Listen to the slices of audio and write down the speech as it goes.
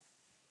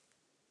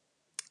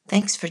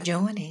Thanks for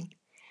joining.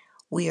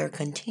 We are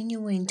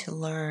continuing to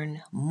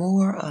learn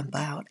more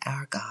about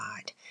our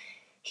God.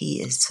 He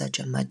is such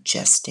a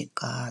majestic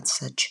God,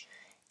 such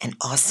an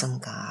awesome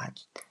God,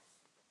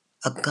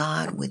 a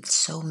God with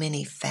so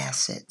many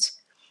facets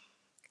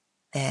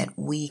that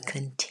we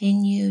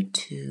continue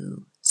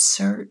to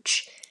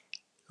search,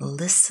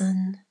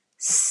 listen,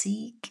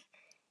 seek,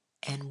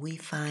 and we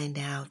find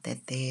out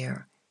that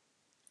there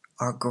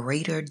are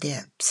greater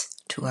depths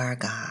to our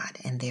God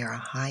and there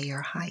are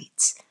higher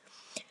heights.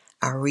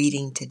 Our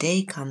reading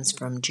today comes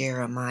from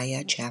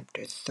Jeremiah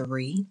chapter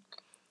 3,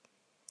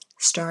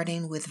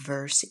 starting with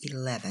verse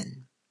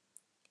 11.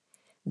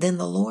 Then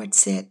the Lord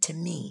said to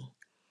me,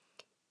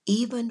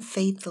 even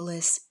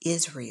faithless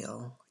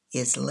Israel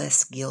is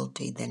less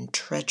guilty than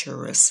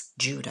treacherous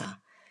Judah.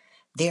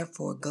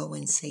 Therefore go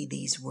and say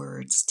these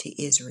words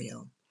to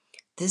Israel.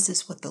 This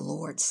is what the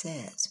Lord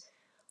says.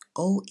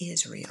 O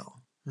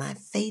Israel, my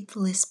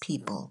faithless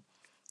people,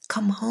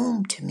 come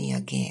home to me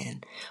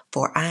again,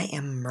 for I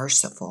am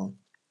merciful.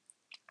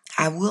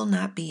 I will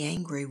not be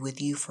angry with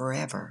you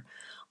forever.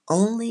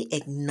 Only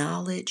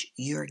acknowledge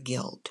your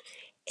guilt.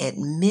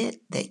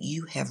 Admit that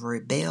you have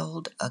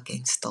rebelled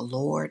against the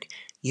Lord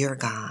your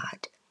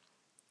God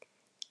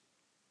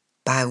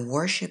by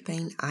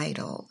worshiping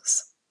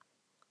idols.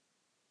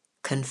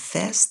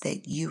 Confess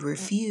that you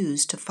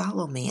refuse to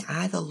follow me.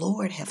 I, the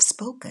Lord, have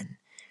spoken.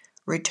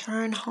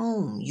 Return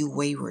home, you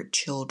wayward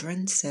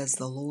children, says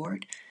the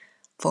Lord,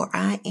 for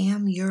I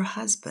am your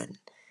husband.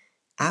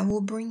 I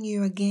will bring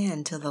you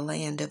again to the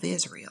land of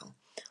Israel.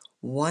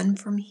 One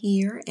from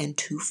here and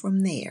two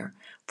from there,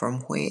 from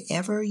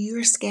wherever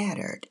you're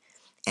scattered,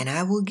 and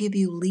I will give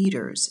you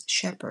leaders,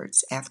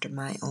 shepherds after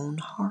my own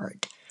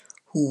heart,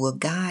 who will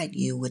guide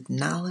you with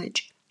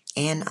knowledge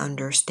and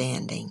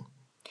understanding.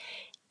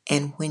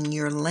 And when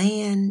your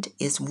land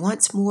is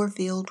once more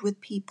filled with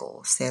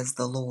people, says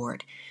the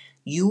Lord,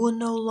 you will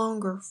no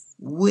longer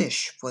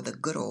wish for the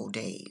good old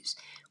days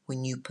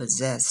when you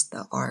possessed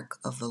the ark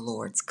of the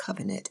Lord's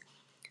covenant.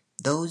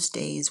 Those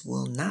days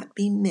will not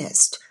be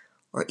missed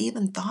or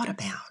even thought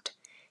about,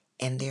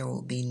 and there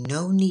will be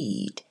no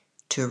need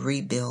to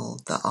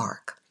rebuild the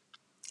ark.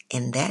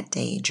 In that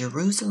day,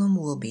 Jerusalem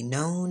will be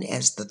known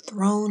as the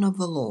throne of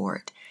the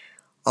Lord.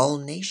 All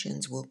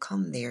nations will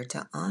come there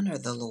to honor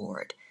the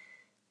Lord.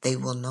 They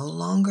will no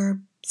longer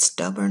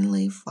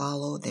stubbornly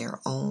follow their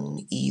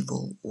own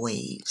evil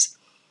ways.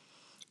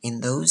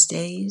 In those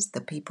days, the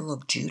people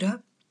of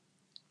Judah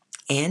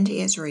and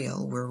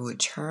Israel will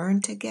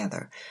return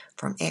together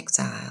from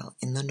exile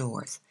in the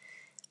north.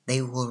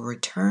 They will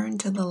return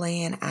to the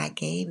land I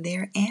gave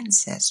their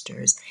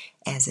ancestors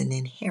as an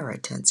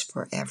inheritance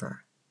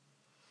forever.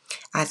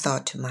 I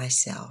thought to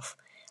myself,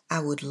 I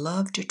would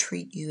love to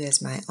treat you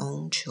as my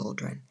own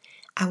children.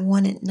 I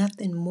wanted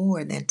nothing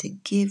more than to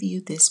give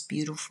you this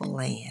beautiful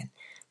land,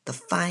 the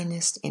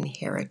finest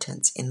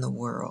inheritance in the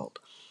world.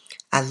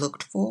 I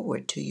looked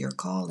forward to your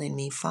calling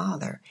me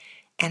Father,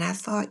 and I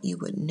thought you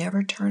would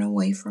never turn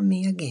away from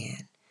me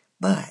again.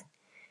 But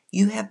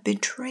you have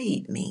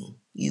betrayed me,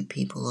 you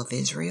people of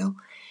Israel.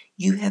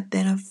 You have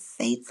been a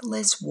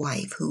faithless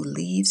wife who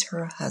leaves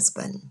her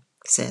husband,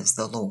 says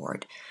the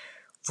Lord.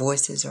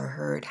 Voices are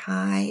heard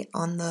high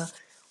on the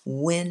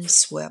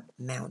wind-swept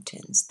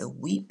mountains, the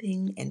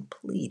weeping and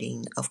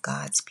pleading of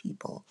God's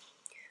people,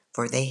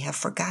 for they have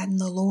forgotten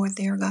the Lord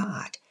their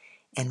God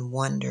and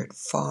wandered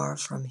far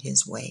from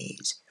his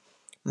ways.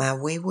 My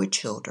wayward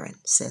children,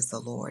 says the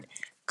Lord,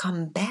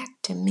 come back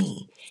to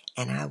me,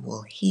 and I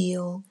will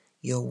heal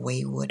your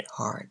wayward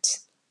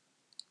hearts.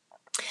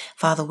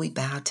 Father, we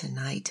bow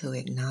tonight to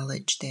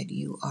acknowledge that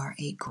you are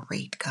a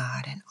great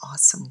God, an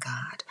awesome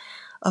God,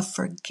 a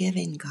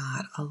forgiving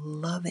God, a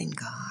loving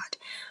God,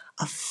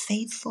 a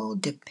faithful,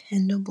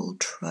 dependable,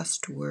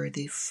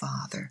 trustworthy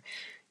Father.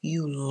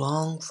 You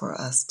long for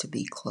us to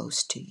be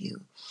close to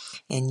you,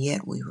 and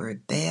yet we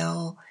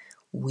rebel,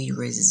 we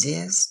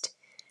resist,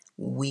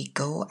 we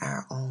go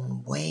our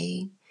own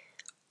way.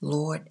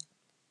 Lord,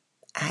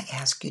 I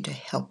ask you to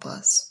help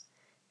us.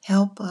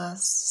 Help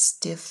us,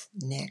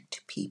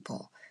 stiff-necked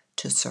people,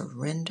 to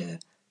surrender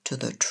to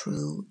the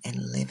true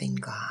and living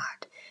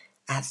God.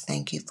 I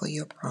thank you for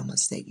your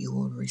promise that you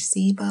will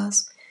receive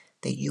us,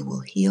 that you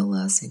will heal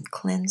us and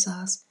cleanse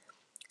us.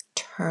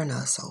 Turn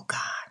us, oh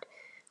God.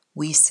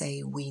 We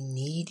say we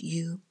need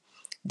you.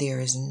 There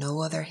is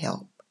no other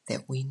help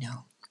that we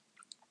know.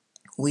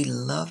 We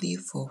love you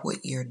for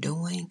what you're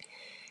doing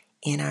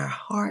in our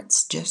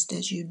hearts, just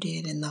as you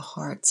did in the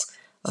hearts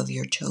of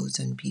your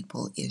chosen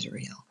people,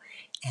 Israel.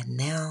 And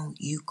now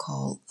you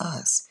call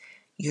us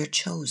your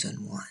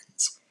chosen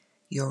ones,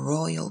 your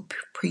royal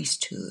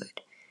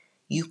priesthood.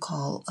 You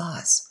call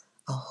us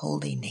a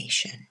holy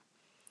nation.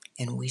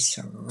 And we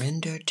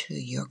surrender to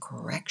your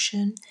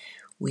correction.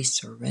 We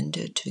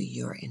surrender to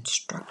your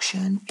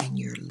instruction and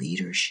your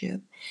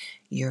leadership,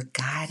 your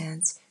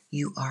guidance.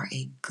 You are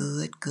a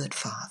good, good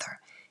Father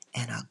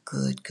and a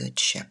good, good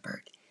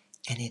shepherd.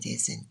 And it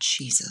is in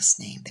Jesus'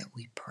 name that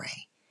we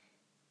pray.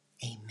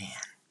 Amen.